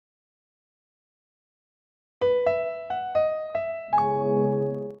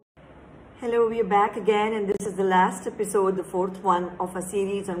Hello, we are back again, and this is the last episode, the fourth one of a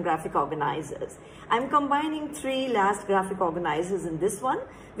series on graphic organizers. I'm combining three last graphic organizers in this one.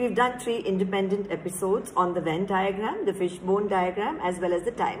 We've done three independent episodes on the Venn diagram, the fishbone diagram, as well as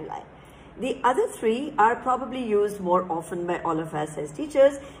the timeline. The other three are probably used more often by all of us as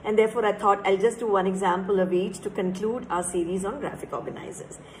teachers, and therefore I thought I'll just do one example of each to conclude our series on graphic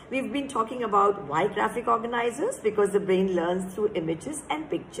organizers. We've been talking about why graphic organizers, because the brain learns through images and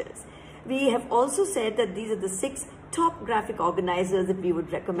pictures. We have also said that these are the 6 top graphic organizers that we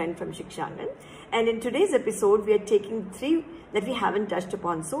would recommend from Shikshangan. And in today's episode, we are taking 3 that we haven't touched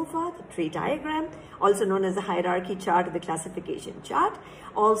upon so far: the tree diagram, also known as the hierarchy chart or the classification chart,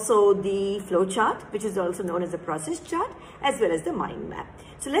 also the flow chart, which is also known as the process chart, as well as the mind map.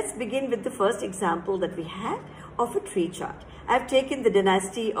 So let's begin with the first example that we have of a tree chart. I've taken the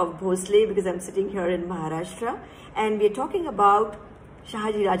dynasty of Bhosle because I'm sitting here in Maharashtra, and we're talking about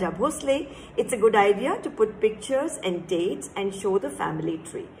Shahaji Raja Bhosle. It's a good idea to put pictures and dates and show the family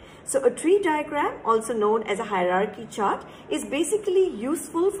tree. So a tree diagram, also known as a hierarchy chart, is basically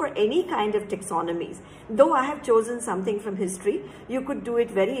useful for any kind of taxonomies. Though I have chosen something from history, you could do it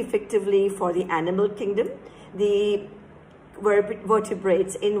very effectively for the animal kingdom, the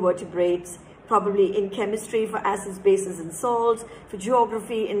vertebrates, invertebrates, probably in chemistry for acids, bases and salts, for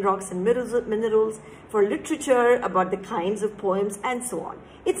geography in rocks and minerals, for literature about the kinds of poems and so on.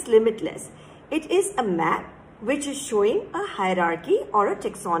 It's limitless. It is a map which is showing a hierarchy or a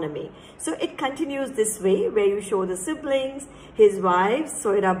taxonomy. So it continues this way, where you show the siblings, his wives,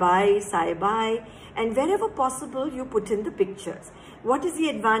 Soirabai, Saibai, and wherever possible you put in the pictures. What is the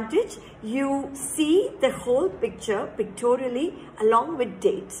advantage? You see the whole picture pictorially along with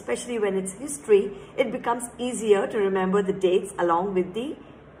dates, especially when it's history. It becomes easier to remember the dates along with the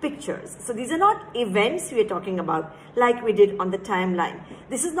pictures. So these are not events we are talking about like we did on the timeline.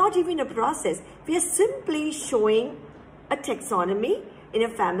 This is not even a process. We are simply showing a taxonomy in a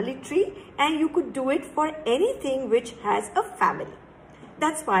family tree, and you could do it for anything which has a family.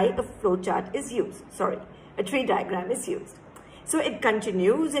 That's why a flowchart is used. A tree diagram is used. So it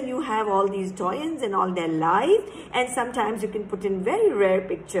continues, and you have all these doyens and all their life, and sometimes you can put in very rare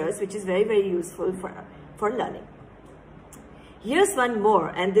pictures, which is very, very useful for learning. Here's one more,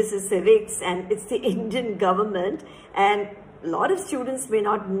 and this is civics, and it's the Indian government, and a lot of students may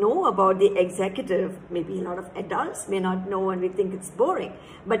not know about the executive. Maybe a lot of adults may not know, and we think it's boring.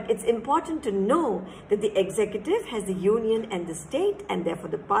 But it's important to know that the executive has the union and the state, and therefore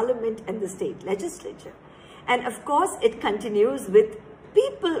the parliament and the state legislature. And of course, it continues with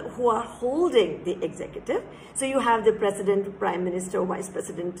people who are holding the executive. So you have the president, prime minister, vice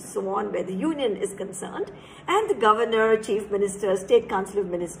president, so on, where the union is concerned, and the governor, chief minister, state council of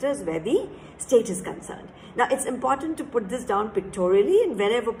ministers, where the state is concerned. Now, it's important to put this down pictorially, and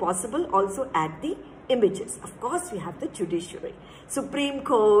wherever possible, also add the images. Of course, we have the judiciary, Supreme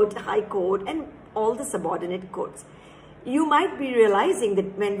Court, High Court, and all the subordinate courts. You might be realizing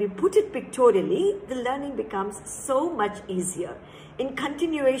that when we put it pictorially, the learning becomes so much easier. In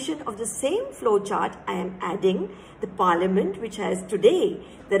continuation of the same flowchart, I am adding the parliament, which has today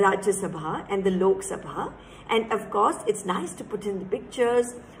the Rajya Sabha and the Lok Sabha. And of course, it's nice to put in the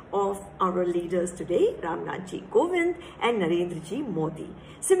pictures of our leaders today, Ramnathji Kovind and Narendraji Modi.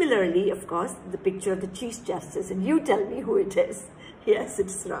 Similarly, of course, the picture of the Chief Justice, and you tell me who it is. Yes,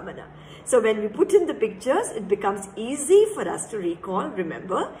 it's Ramana. So when we put in the pictures, it becomes easy for us to recall,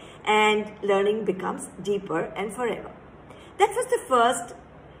 remember, and learning becomes deeper and forever. That was the first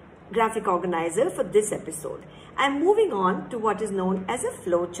graphic organizer for this episode. I'm moving on to what is known as a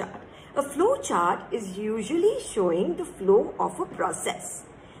flow chart. A flow chart is usually showing the flow of a process.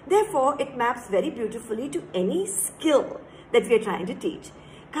 Therefore, it maps very beautifully to any skill that we are trying to teach.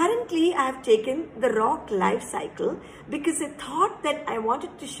 Currently, I have taken the rock life cycle because I thought that I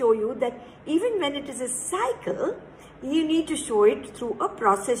wanted to show you that even when it is a cycle, you need to show it through a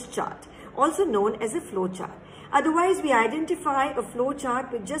process chart, also known as a flow chart. Otherwise, we identify a flow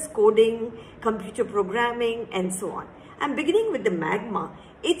chart with just coding, computer programming, and so on. I'm beginning with the magma.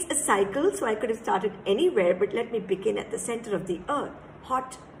 It's a cycle, so I could have started anywhere, but let me begin at the center of the earth,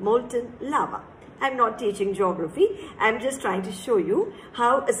 hot, molten lava. I'm not teaching geography. I'm just trying to show you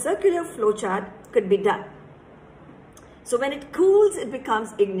how a circular flowchart could be done. So when it cools, it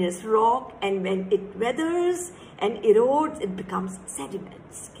becomes igneous rock, and when it weathers and erodes, it becomes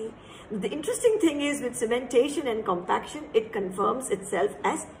sediments. Okay? The interesting thing is, with cementation and compaction, it confirms itself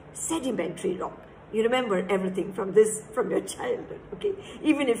as sedimentary rock. You remember everything from your childhood, okay?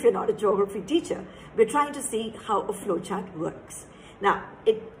 Even if you're not a geography teacher, we're trying to see how a flowchart works. Now,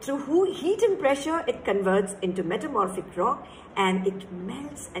 through heat and pressure, it converts into metamorphic rock and it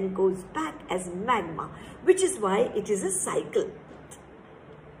melts and goes back as magma, which is why it is a cycle.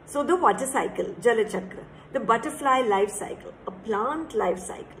 So the water cycle, Jala Chakra, the butterfly life cycle, a plant life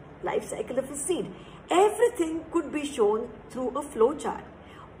cycle of a seed, everything could be shown through a flow chart.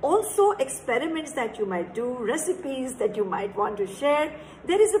 Also, experiments that you might do, recipes that you might want to share,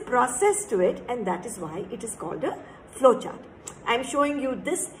 there is a process to it, and that is why it is called a flow chart. I am showing you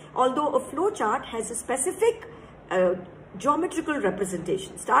this, although a flow chart has a specific geometrical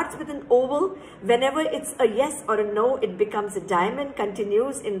representation. Starts with an oval. Whenever it's a yes or a no, it becomes a diamond,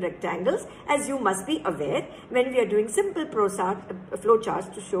 continues in rectangles, as you must be aware when we are doing simple flow charts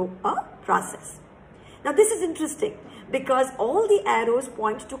to show a process. Now this is interesting because all the arrows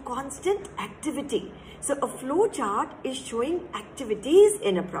point to constant activity. So a flow chart is showing activities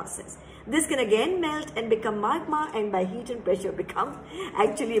in a process. This can again melt and become magma, and by heat and pressure become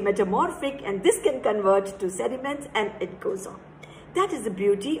actually metamorphic, and this can convert to sediments, and it goes on. That is the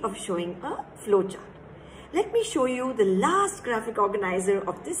beauty of showing a flow chart. Let me show you the last graphic organizer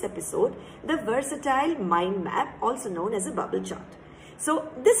of this episode, the versatile mind map, also known as a bubble chart.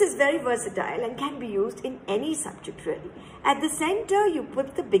 So this is very versatile and can be used in any subject really. At the center, you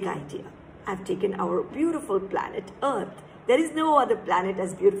put the big idea. I've taken our beautiful planet Earth. There is no other planet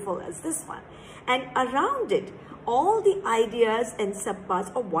as beautiful as this one. And around it, all the ideas and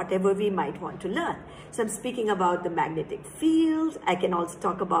subparts of whatever we might want to learn. So I'm speaking about the magnetic field. I can also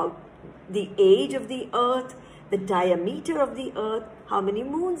talk about the age of the Earth, the diameter of the Earth, how many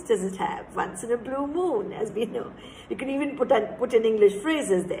moons does it have? Once in a blue moon, as we know. You can even put in English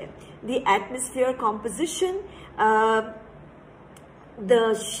phrases there. The atmosphere composition,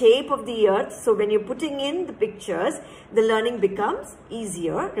 the shape of the Earth. So when you're putting in the pictures, the learning becomes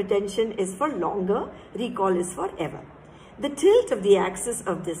easier. Retention is for longer. Recall is forever. The tilt of the axis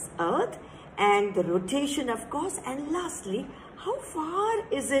of this Earth and the rotation, of course. And lastly, how far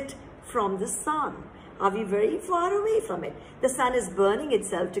is it from the sun? Are we very far away from it? The sun is burning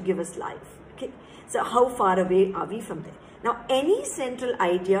itself to give us life. Okay. So how far away are we from there? Now, any central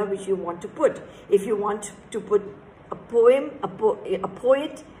idea which you want to put, if you want to put a poem, a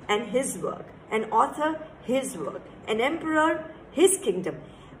poet and his work, an author, his work, an emperor, his kingdom,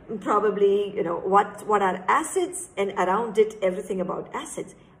 probably, what are acids, and around it, everything about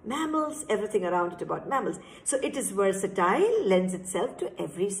acids. Mammals, everything around it about mammals. So it is versatile, lends itself to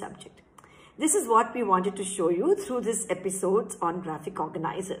every subject. This is what we wanted to show you through this episodes on graphic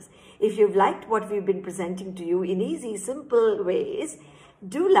organizers. If you've liked what we've been presenting to you in easy, simple ways,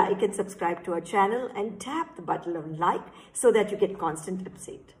 do like and subscribe to our channel and tap the button of like so that you get constant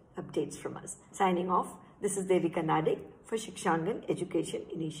updates from us. Signing off, this is Devika Nadig for Shikshangan Education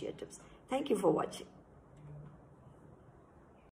Initiatives. Thank you for watching.